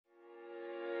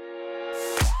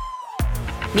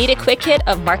Need a quick hit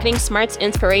of Marketing Smarts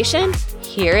inspiration?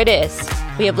 Here it is.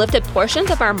 We have lifted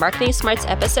portions of our Marketing Smarts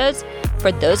episodes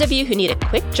for those of you who need a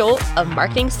quick jolt of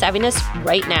marketing savviness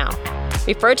right now.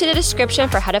 Refer to the description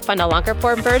for how to find a longer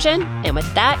form version. And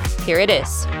with that, here it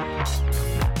is.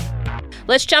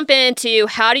 Let's jump into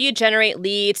how do you generate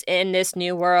leads in this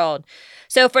new world.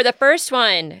 So for the first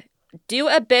one, do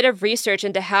a bit of research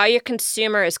into how your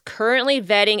consumer is currently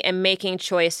vetting and making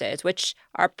choices, which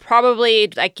are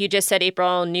probably, like you just said,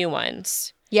 April, new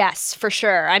ones. Yes, for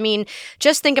sure. I mean,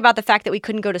 just think about the fact that we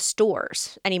couldn't go to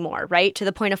stores anymore, right? To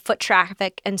the point of foot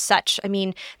traffic and such. I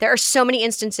mean, there are so many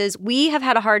instances. We have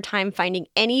had a hard time finding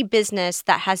any business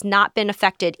that has not been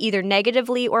affected either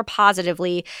negatively or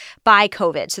positively by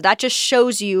COVID. So that just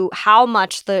shows you how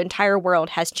much the entire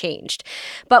world has changed.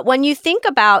 But when you think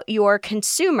about your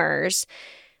consumers,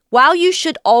 while you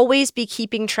should always be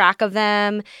keeping track of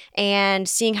them and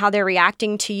seeing how they're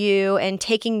reacting to you and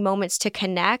taking moments to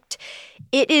connect,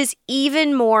 it is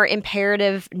even more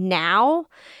imperative now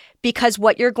because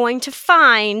what you're going to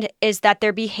find is that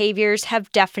their behaviors have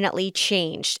definitely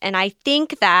changed. And I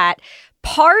think that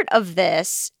part of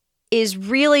this is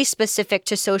really specific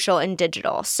to social and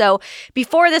digital. So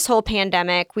before this whole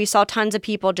pandemic, we saw tons of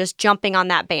people just jumping on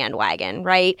that bandwagon,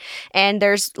 right? And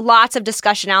there's lots of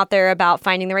discussion out there about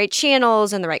finding the right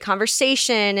channels and the right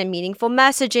conversation and meaningful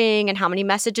messaging and how many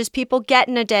messages people get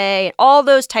in a day, and all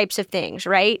those types of things,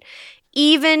 right?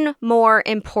 Even more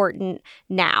important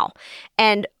now.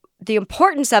 And the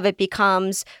importance of it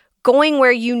becomes going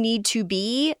where you need to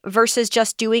be versus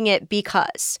just doing it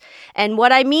because. And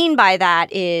what I mean by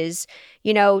that is,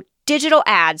 digital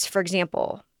ads, for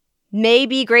example, may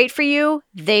be great for you.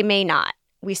 They may not.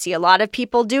 We see a lot of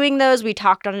people doing those. We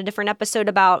talked on a different episode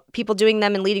about people doing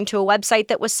them and leading to a website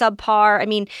that was subpar. I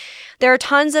mean, there are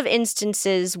tons of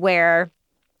instances where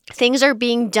things are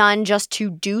being done just to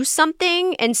do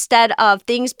something instead of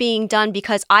things being done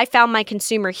because I found my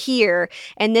consumer here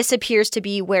and this appears to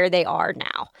be where they are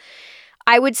now.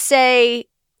 I would say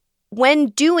when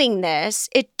doing this,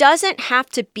 it doesn't have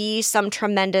to be some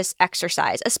tremendous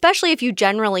exercise, especially if you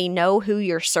generally know who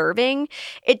you're serving.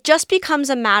 It just becomes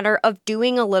a matter of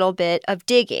doing a little bit of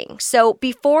digging. So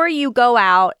before you go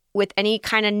out with any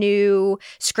kind of new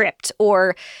script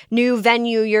or new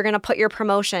venue you're going to put your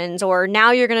promotions, or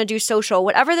now you're going to do social,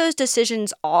 whatever those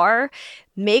decisions are,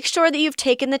 make sure that you've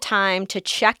taken the time to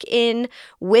check in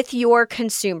with your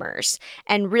consumers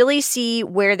and really see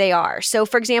where they are. So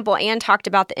for example, Anne talked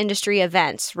about the industry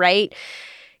events, right?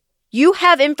 You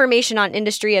have information on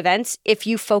industry events if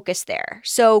you focus there.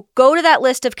 So go to that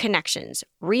list of connections,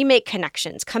 remake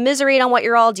connections, commiserate on what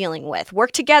you're all dealing with,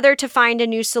 work together to find a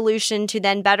new solution to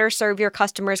then better serve your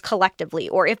customers collectively.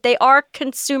 Or if they are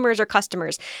consumers or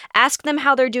customers, ask them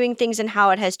how they're doing things and how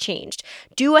it has changed.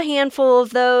 Do a handful of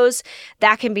those.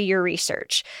 That can be your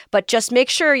research. But just make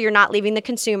sure you're not leaving the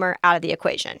consumer out of the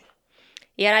equation.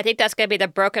 Yeah, and I think that's going to be the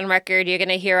broken record you're going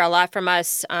to hear a lot from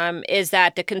us, is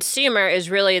that the consumer is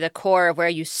really the core of where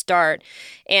you start.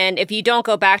 And if you don't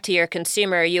go back to your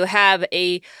consumer, you have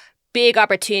a big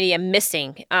opportunity of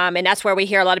missing. And that's where we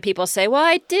hear a lot of people say, well,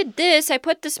 I did this, I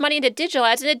put this money into digital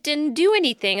ads and it didn't do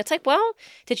anything. It's like, well,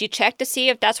 did you check to see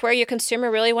if that's where your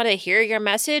consumer really want to hear your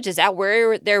message? Is that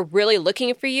where they're really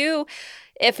looking for you?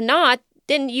 If not,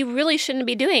 then you really shouldn't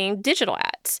be doing digital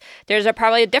ads. There's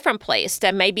probably a different place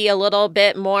that may be a little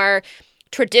bit more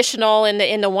traditional in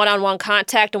the one-on-one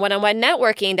contact and one-on-one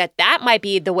networking, that might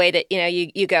be the way that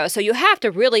you go. So you have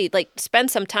to really spend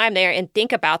some time there and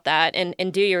think about that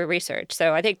and do your research.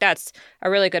 So I think that's a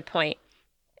really good point.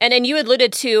 And then you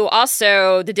alluded to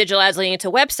also the digital ads leading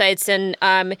to websites,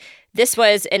 and this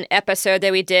was an episode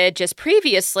that we did just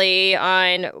previously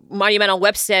on monumental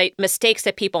website mistakes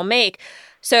that people make.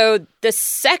 So the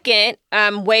second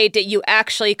way that you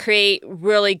actually create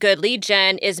really good lead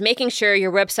gen is making sure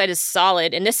your website is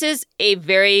solid. And this is a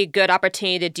very good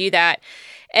opportunity to do that.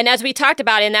 And as we talked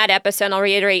about in that episode, and I'll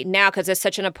reiterate now because it's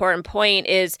such an important point,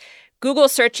 is Google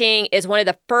searching is one of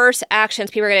the first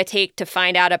actions people are going to take to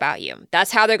find out about you.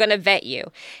 That's how they're going to vet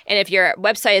you. And if your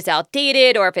website is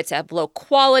outdated or if it's of low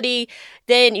quality,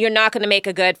 then you're not going to make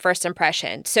a good first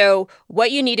impression. So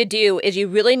what you need to do is you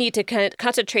really need to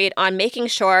concentrate on making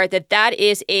sure that that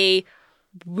is a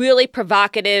really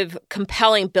provocative,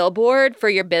 compelling billboard for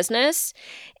your business,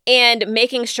 and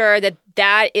making sure that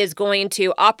that is going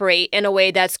to operate in a way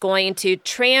that's going to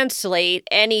translate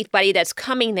anybody that's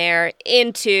coming there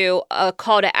into a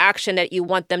call to action that you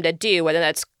want them to do, whether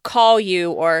that's call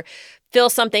you or fill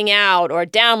something out or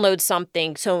download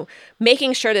something. So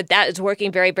making sure that that is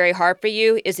working very, very hard for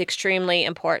you is extremely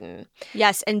important.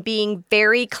 Yes, and being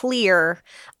very clear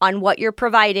on what you're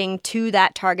providing to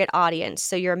that target audience.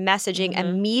 So your messaging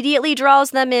immediately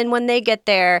draws them in when they get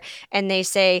there and they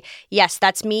say, yes,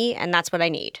 that's me and that's what I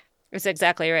need. That's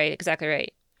exactly right. Exactly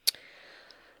right.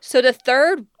 So the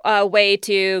third way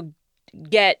to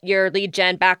get your lead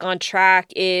gen back on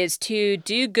track is to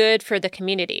do good for the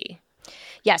community.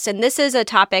 Yes, and this is a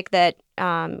topic that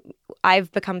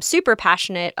I've become super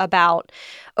passionate about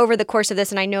over the course of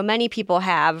this, and I know many people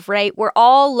have, right? We're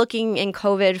all looking in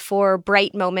COVID for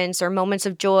bright moments or moments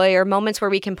of joy or moments where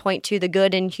we can point to the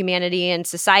good in humanity and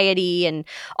society and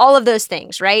all of those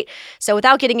things, right? So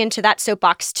without getting into that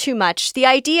soapbox too much, the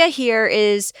idea here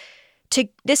is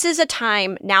this is a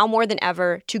time now more than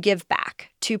ever to give back,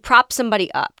 to prop somebody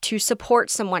up, to support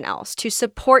someone else, to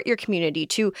support your community,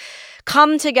 to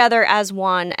come together as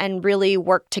one and really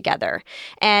work together.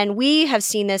 And we have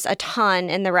seen this a ton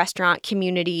in the restaurant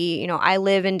community. You know, I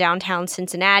live in downtown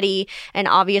Cincinnati, and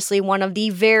obviously one of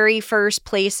the very first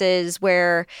places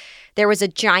where there was a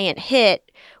giant hit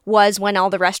was when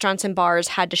all the restaurants and bars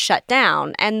had to shut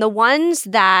down. And the ones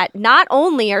that not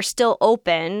only are still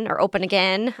open or open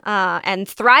again and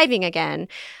thriving again,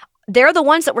 they're the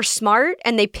ones that were smart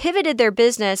and they pivoted their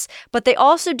business, but they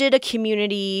also did a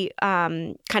community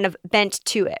kind of bent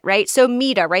to it, right? So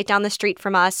Mita, right down the street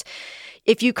from us,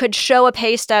 if you could show a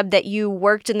pay stub that you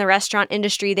worked in the restaurant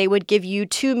industry, they would give you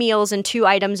 2 meals and 2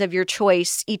 items of your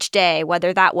choice each day,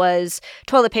 whether that was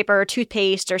toilet paper or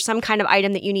toothpaste or some kind of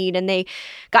item that you need. And they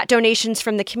got donations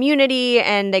from the community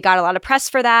and they got a lot of press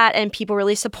for that. And people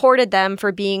really supported them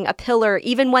for being a pillar,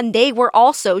 even when they were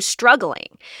also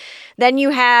struggling. Then you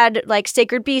had like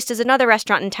Sacred Beast is another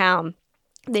restaurant in town.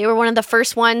 They were one of the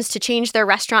first ones to change their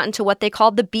restaurant into what they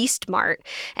called the Beast Mart.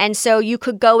 And so you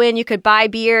could go in, you could buy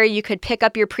beer, you could pick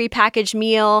up your prepackaged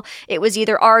meal. It was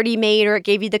either already made or it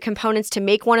gave you the components to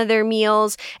make one of their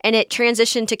meals. And it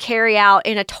transitioned to carry out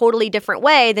in a totally different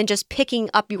way than just picking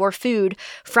up your food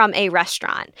from a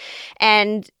restaurant.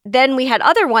 And then we had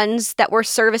other ones that were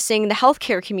servicing the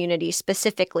healthcare community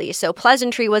specifically. So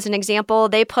Pleasantry was an example.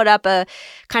 They put up a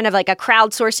kind of like a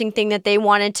crowdsourcing thing that they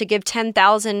wanted to give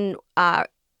 10,000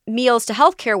 meals to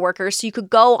healthcare workers. So you could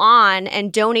go on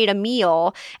and donate a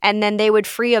meal and then they would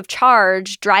free of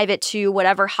charge drive it to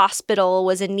whatever hospital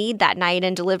was in need that night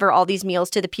and deliver all these meals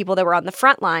to the people that were on the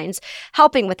front lines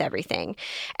helping with everything.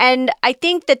 And I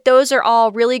think that those are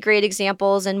all really great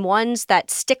examples and ones that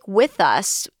stick with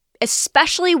us,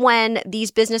 especially when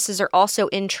these businesses are also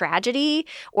in tragedy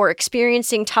or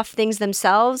experiencing tough things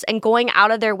themselves and going out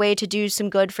of their way to do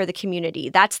some good for the community.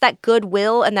 That's that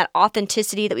goodwill and that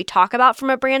authenticity that we talk about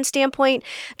from a brand standpoint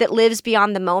that lives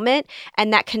beyond the moment,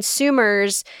 and that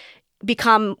consumers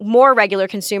become more regular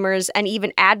consumers and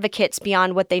even advocates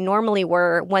beyond what they normally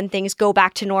were when things go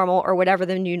back to normal or whatever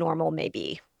the new normal may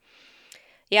be.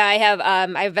 Yeah,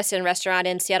 I invested in a restaurant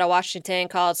in Seattle, Washington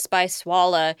called Spice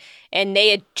Walla, and they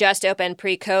had just opened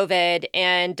pre-COVID,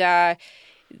 and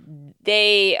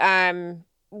they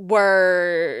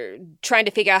were trying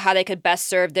to figure out how they could best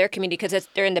serve their community because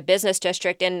they're in the business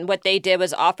district, and what they did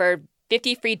was offer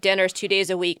 50 free dinners 2 days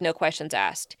a week, no questions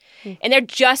asked. And they're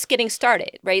just getting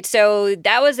started, right? So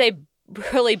that was a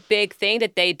really big thing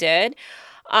that they did.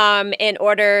 In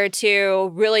order to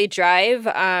really drive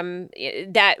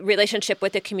that relationship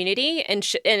with the community and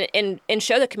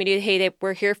show the community, hey,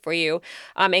 we're here for you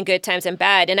in good times and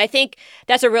bad. And I think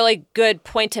that's a really good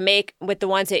point to make with the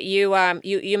ones that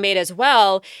you made as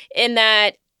well, in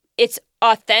that it's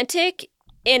authentic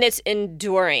and it's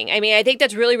enduring. I mean, I think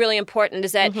that's really, really important,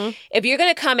 is that if you're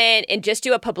going to come in and just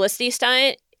do a publicity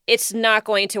stunt, it's not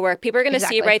going to work. People are going to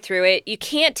see right through it. You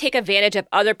can't take advantage of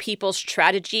other people's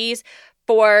strategies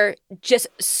for just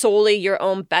solely your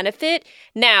own benefit.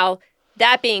 Now,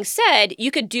 that being said,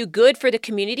 you could do good for the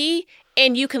community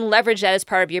and you can leverage that as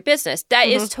part of your business. That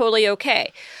is totally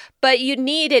okay. But you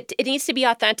need it needs to be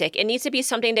authentic. It needs to be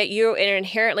something that you are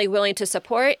inherently willing to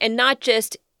support and not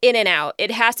just in and out.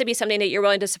 It has to be something that you're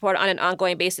willing to support on an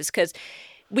ongoing basis, because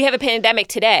we have a pandemic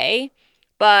today,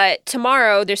 but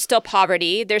tomorrow there's still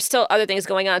poverty. There's still other things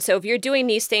going on. So if you're doing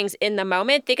these things in the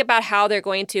moment, think about how they're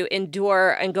going to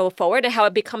endure and go forward, and how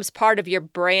it becomes part of your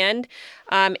brand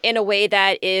in a way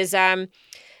that is a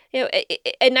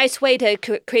nice way to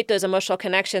create those emotional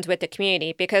connections with the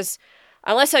community. Because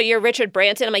unless you're Richard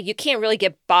Branson, I'm like, you can't really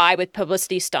get by with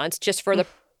publicity stunts just for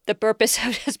the purpose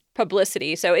of just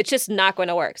publicity. So it's just not going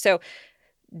to work. So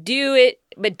do it,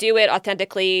 but do it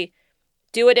authentically.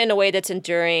 Do it in a way that's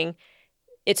enduring.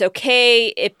 It's okay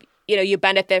if you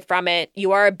benefit from it.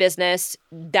 You are a business.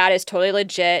 That is totally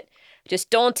legit. Just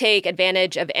don't take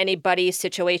advantage of anybody's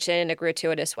situation in a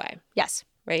gratuitous way. Yes,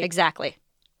 right? Exactly.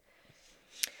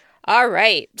 All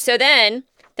right. So then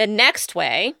the next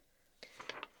way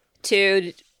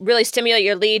to really stimulate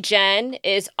your lead gen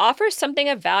is offer something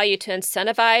of value to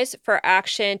incentivize for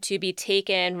action to be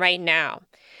taken right now.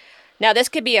 Now, this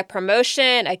could be a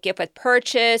promotion, a gift with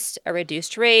purchase, a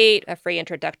reduced rate, a free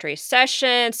introductory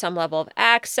session, some level of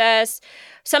access,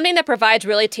 something that provides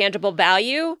really tangible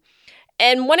value.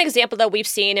 And one example that we've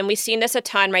seen, and we've seen this a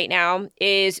ton right now,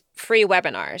 is free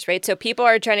webinars, right? So people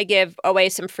are trying to give away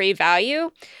some free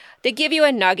value. They give you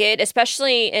a nugget,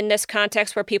 especially in this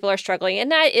context where people are struggling,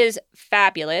 and that is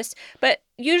fabulous. But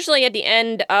usually at the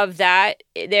end of that,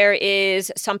 there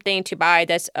is something to buy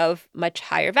that's of much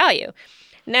higher value.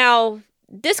 Now,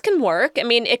 this can work. I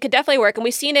mean, it could definitely work. And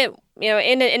we've seen it,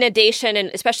 in inundation, and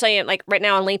especially like right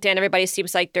now on LinkedIn, everybody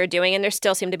seems like they're doing it, and they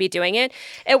still seem to be doing it.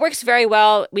 It works very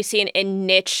well. We see it in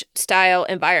niche style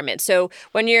environments. So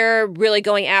when you're really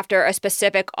going after a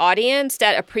specific audience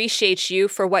that appreciates you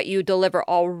for what you deliver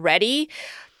already,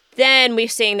 then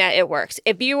we've seen that it works.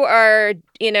 If you are,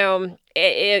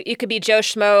 you could be Joe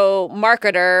Schmo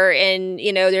marketer, and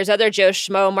there's other Joe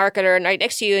Schmo marketer right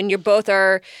next to you, and you both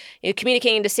are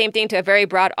communicating the same thing to a very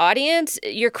broad audience.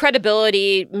 Your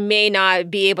credibility may not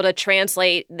be able to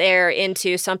translate there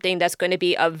into something that's going to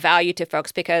be of value to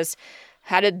folks, because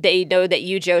how did they know that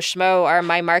you, Joe Schmo, are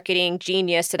my marketing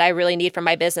genius that I really need for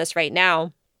my business right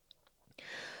now?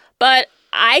 But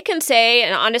I can say,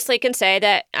 and honestly can say,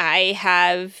 that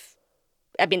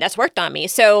that's worked on me.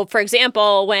 So, for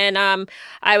example, when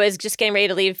I was just getting ready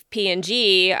to leave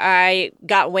P&G, I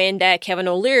got wind that Kevin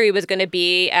O'Leary was going to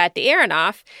be at the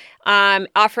Aronoff,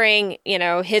 offering,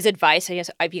 his advice. I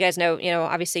guess if you guys know,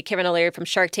 obviously Kevin O'Leary from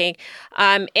Shark Tank.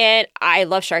 And I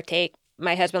love Shark Tank.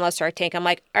 My husband loves Shark Tank. I'm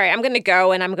like, all right, I'm going to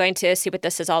go and I'm going to see what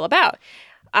this is all about.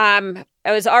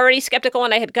 I was already skeptical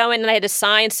when I had gone in, and I had to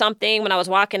sign something when I was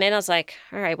walking in. I was like,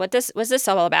 all right, what's this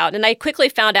all about? And I quickly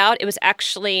found out it was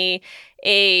actually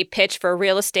a pitch for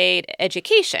real estate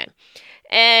education.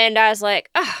 And I was like,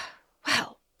 oh,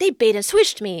 wow, they bait and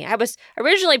switched me. I was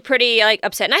originally pretty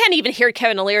upset, and I hadn't even heard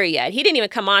Kevin O'Leary yet. He didn't even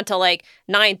come on till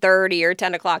 9:30 or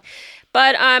 10 o'clock.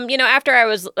 But, after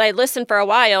I listened for a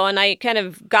while and I kind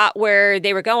of got where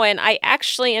they were going, I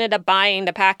actually ended up buying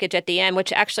the package at the end,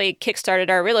 which actually kickstarted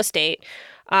our real estate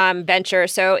venture.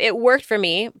 So it worked for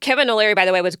me. Kevin O'Leary, by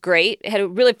the way, was great.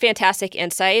 Had really fantastic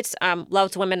insights.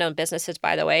 Loves women-owned businesses,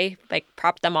 by the way,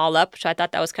 propped them all up. So I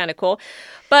thought that was kind of cool.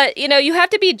 But, you have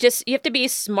to be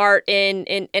smart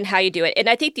in how you do it. And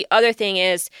I think the other thing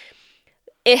is,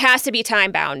 it has to be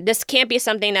time bound. This can't be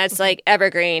something that's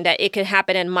evergreen, that it can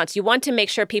happen in months. You want to make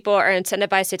sure people are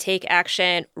incentivized to take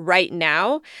action right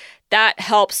now. That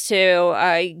helps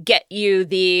to get you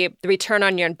the return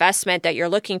on your investment that you're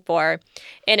looking for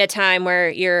in a time where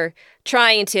you're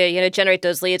trying to generate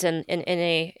those leads in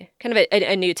a kind of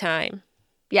a new time.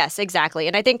 Yes, exactly.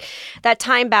 And I think that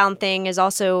time-bound thing is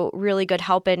also really good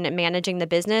help in managing the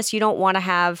business. You don't want to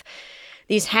have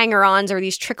these hanger-ons or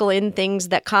these trickle-in things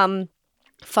that come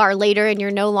far later, and you're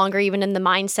no longer even in the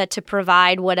mindset to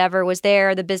provide whatever was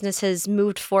there. The business has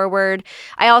moved forward.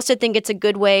 I also think it's a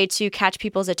good way to catch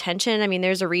people's attention. I mean,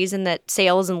 there's a reason that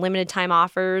sales and limited time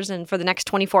offers and for the next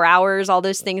 24 hours, all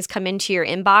those things come into your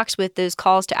inbox with those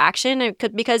calls to action,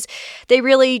 because they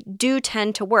really do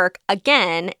tend to work,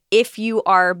 again, if you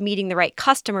are meeting the right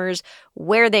customers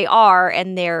where they are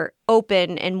and they're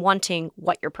open and wanting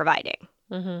what you're providing.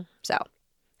 Mm-hmm. So,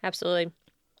 absolutely.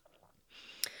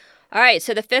 All right,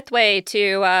 so the fifth way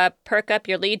to perk up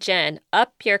your lead gen,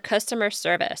 up your customer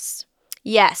service.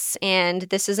 Yes, and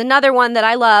this is another one that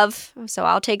I love, so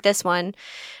I'll take this one.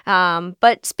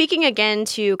 But speaking again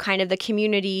to kind of the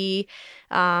community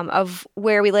of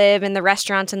where we live and the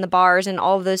restaurants and the bars and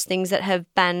all of those things that have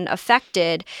been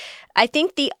affected, I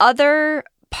think the other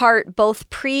part, both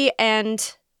pre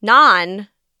and non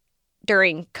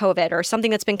during COVID, or something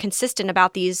that's been consistent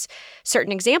about these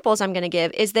certain examples I'm going to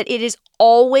give, is that it is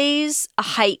always a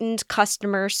heightened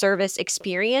customer service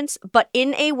experience, but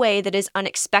in a way that is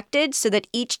unexpected, so that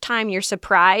each time you're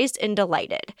surprised and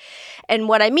delighted. And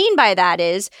what I mean by that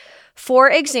is,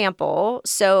 for example,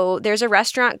 so there's a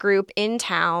restaurant group in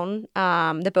town,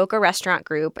 the Boca Restaurant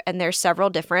Group, and there's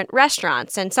several different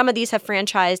restaurants, and some of these have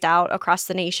franchised out across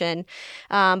the nation.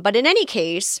 But in any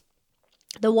case,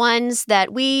 The ones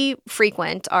that we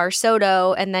frequent are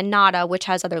Soto and then Nada, which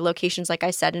has other locations, like I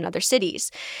said, in other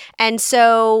cities. And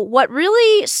so what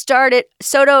really started,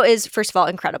 Soto is, first of all,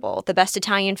 incredible. The best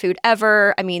Italian food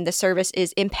ever. I mean, the service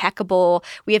is impeccable.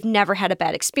 We have never had a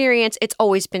bad experience. It's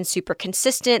always been super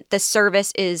consistent. The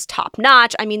service is top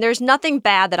notch. I mean, there's nothing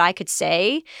bad that I could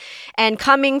say. And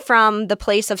coming from the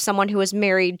place of someone who was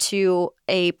married to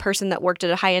a person that worked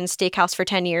at a high-end steakhouse for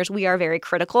 10 years, we are very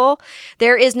critical.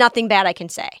 There is nothing bad I can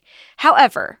say.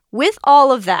 However, with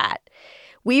all of that,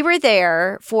 we were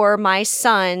there for my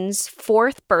son's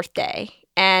 4th birthday.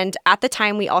 And at the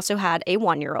time, we also had a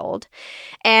 1-year-old.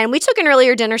 And we took an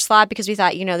earlier dinner slot because we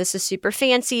thought, this is super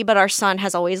fancy, but our son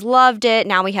has always loved it.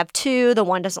 Now we have 2. The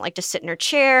one doesn't like to sit in her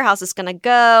chair. How's this going to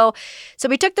go? So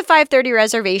we took the 5:30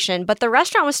 reservation, but the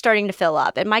restaurant was starting to fill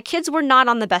up. And my kids were not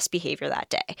on the best behavior that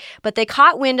day. But they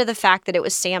caught wind of the fact that it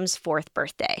was Sam's 4th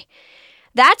birthday.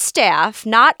 That staff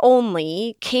not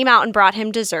only came out and brought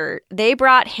him dessert, they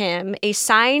brought him a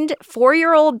signed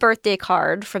 4-year-old birthday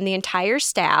card from the entire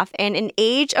staff and an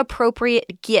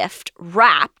age-appropriate gift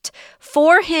wrapped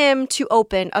for him to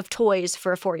open of toys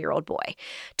for a 4-year-old boy.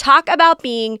 Talk about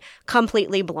being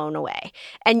completely blown away.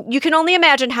 And you can only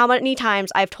imagine how many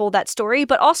times I've told that story,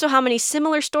 but also how many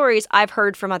similar stories I've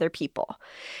heard from other people.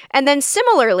 And then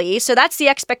similarly, so that's the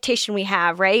expectation we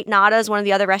have, right? Nada is one of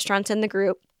the other restaurants in the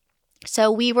group.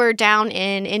 So we were down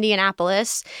in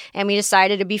Indianapolis and we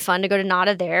decided it'd be fun to go to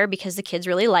Nada there because the kids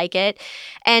really like it.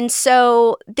 And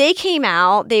so they came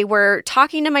out, they were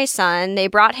talking to my son, they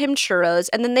brought him churros,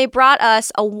 and then they brought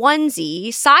us a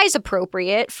onesie, size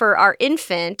appropriate for our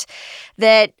infant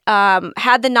that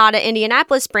had the Nada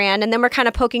Indianapolis brand. And then we're kind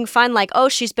of poking fun like, oh,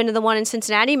 she's been to the one in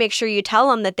Cincinnati. Make sure you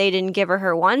tell them that they didn't give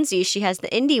her onesie. She has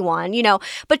the Indy one,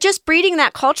 but just breeding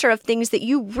that culture of things that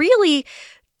you really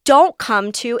don't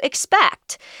come to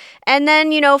expect. And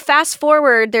then, fast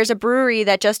forward, there's a brewery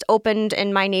that just opened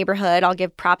in my neighborhood. I'll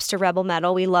give props to Rebel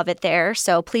Metal. We love it there.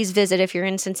 So please visit if you're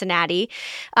in Cincinnati.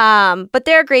 But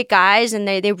they're great guys and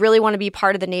they really want to be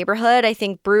part of the neighborhood. I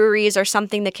think breweries are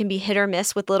something that can be hit or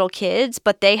miss with little kids,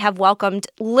 but they have welcomed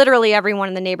literally everyone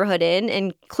in the neighborhood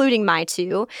including my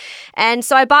 2. And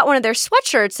so I bought one of their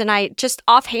sweatshirts and I just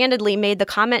offhandedly made the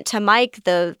comment to Mike,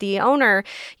 the owner,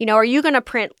 are you going to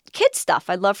print kids stuff?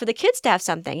 I'd love for the kids to have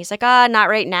something. He's like, not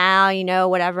right now,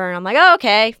 whatever. And I'm like, oh,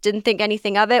 okay. Didn't think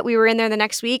anything of it. We were in there the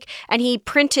next week and he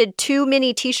printed 2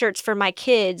 mini t-shirts for my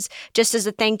kids just as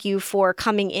a thank you for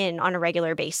coming in on a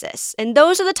regular basis. And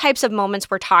those are the types of moments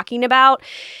we're talking about.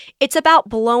 It's about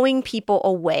blowing people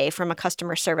away from a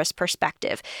customer service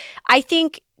perspective. I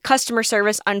think customer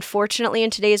service, unfortunately, in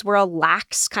today's world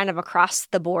lacks kind of across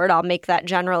the board. I'll make that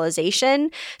generalization.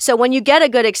 So when you get a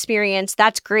good experience,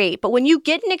 that's great. But when you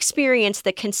get an experience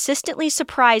that consistently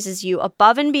surprises you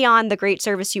above and beyond the great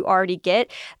service you already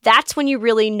get, that's when you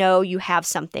really know you have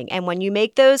something. And when you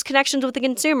make those connections with the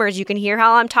consumers, you can hear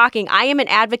how I'm talking. I am an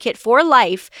advocate for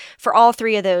life for all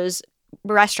 3 of those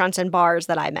restaurants and bars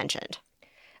that I mentioned.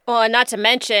 Well, and not to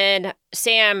mention,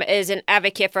 Sam is an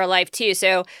advocate for life too.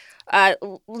 So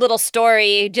little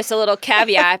story, just a little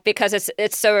caveat because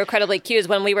it's so incredibly cute. Is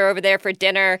when we were over there for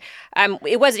dinner,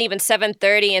 it wasn't even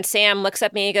 7:30, and Sam looks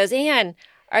at me and goes, "Ann,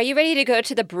 are you ready to go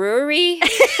to the brewery?"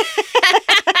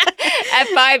 At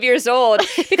 5 years old,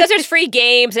 because there's free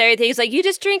games and everything. He's like, you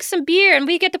just drink some beer and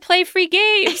we get to play free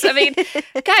games. I mean,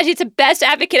 gosh, he's the best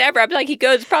advocate ever. I'm like,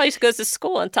 probably goes to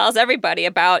school and tells everybody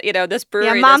about, this brewery.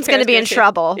 Yeah, mom's going to be in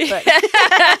trouble. But.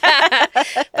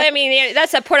 But I mean,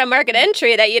 that's a port of market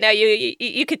entry that,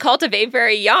 you could cultivate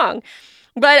very young.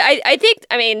 But I think,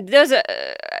 there's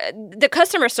the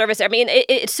customer service,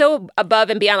 it's so above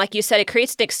and beyond. Like you said, it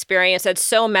creates an experience that's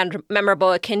so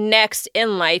memorable. It connects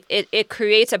in life. It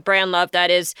creates a brand love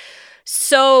that is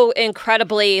so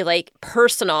incredibly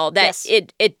personal that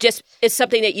yes. it just is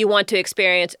something that you want to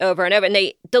experience over and over, and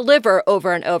they deliver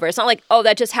over and over. It's not like, oh,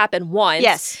 that just happened once.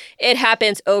 Yes. It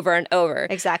happens over and over.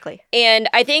 Exactly. And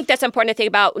I think that's important to think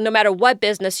about no matter what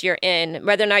business you're in,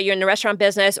 whether or not you're in the restaurant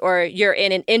business or you're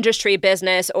in an industry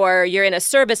business or you're in a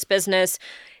service business.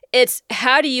 It's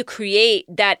how do you create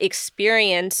that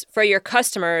experience for your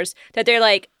customers that they're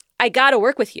like, I got to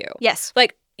work with you. Yes.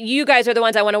 You guys are the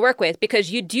ones I want to work with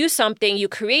because you do something, you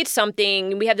create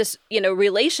something. We have this,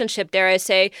 relationship, dare I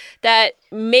say, that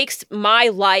makes my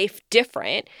life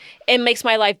different and makes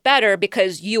my life better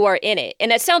because you are in it. And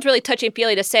that sounds really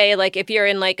touchy-feely to say, if you're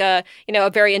in a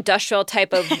very industrial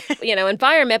type of,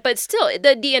 environment, but still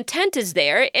the intent is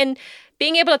there. And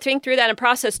being able to think through that and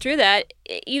process through that,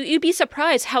 you'd be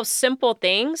surprised how simple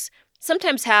things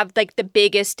sometimes have the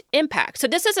biggest impact. So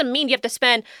this doesn't mean you have to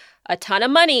spend a ton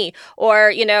of money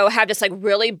or, have this like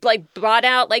really like brought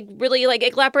out, like really like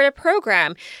elaborate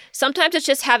program. Sometimes it's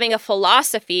just having a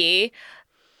philosophy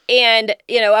and,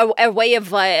 a way of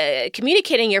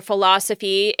communicating your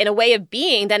philosophy in a way of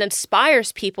being that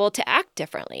inspires people to act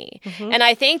differently. Mm-hmm. And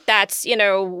I think that's,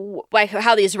 like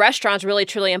how these restaurants really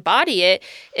truly embody it,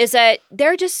 is that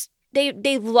they're just,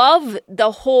 they love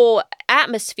the whole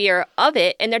atmosphere of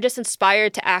it, and they're just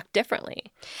inspired to act differently.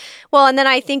 Well, and then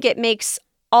I think it makes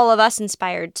all of us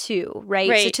inspired too,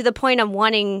 right? So to the point of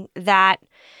wanting that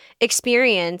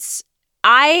experience,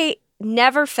 I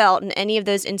never felt in any of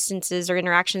those instances or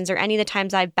interactions or any of the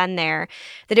times I've been there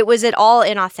that it was at all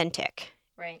inauthentic.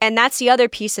 Right. And that's the other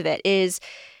piece of it is,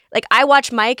 like, I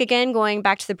watch Mike, again, going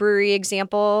back to the brewery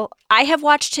example, I have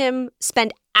watched him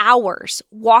spend hours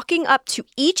walking up to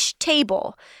each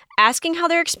table, asking how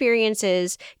their experience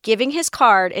is, giving his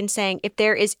card and saying, if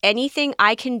there is anything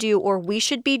I can do or we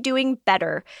should be doing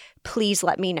better, please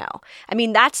let me know. I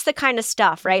mean, that's the kind of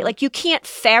stuff, right? Like, you can't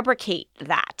fabricate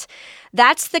that.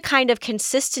 That's the kind of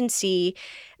consistency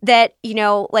that,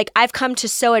 like, I've come to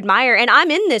so admire. And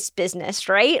I'm in this business,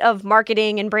 right, of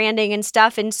marketing and branding and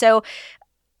stuff. And so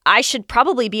I should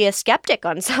probably be a skeptic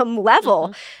on some level.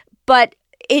 Mm-hmm. But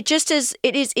it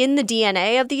is in the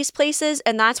DNA of these places.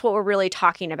 And that's what we're really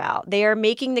talking about. They are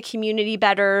making the community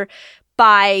better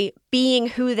by being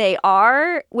who they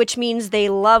are, which means they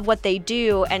love what they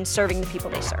do and serving the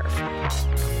people they serve.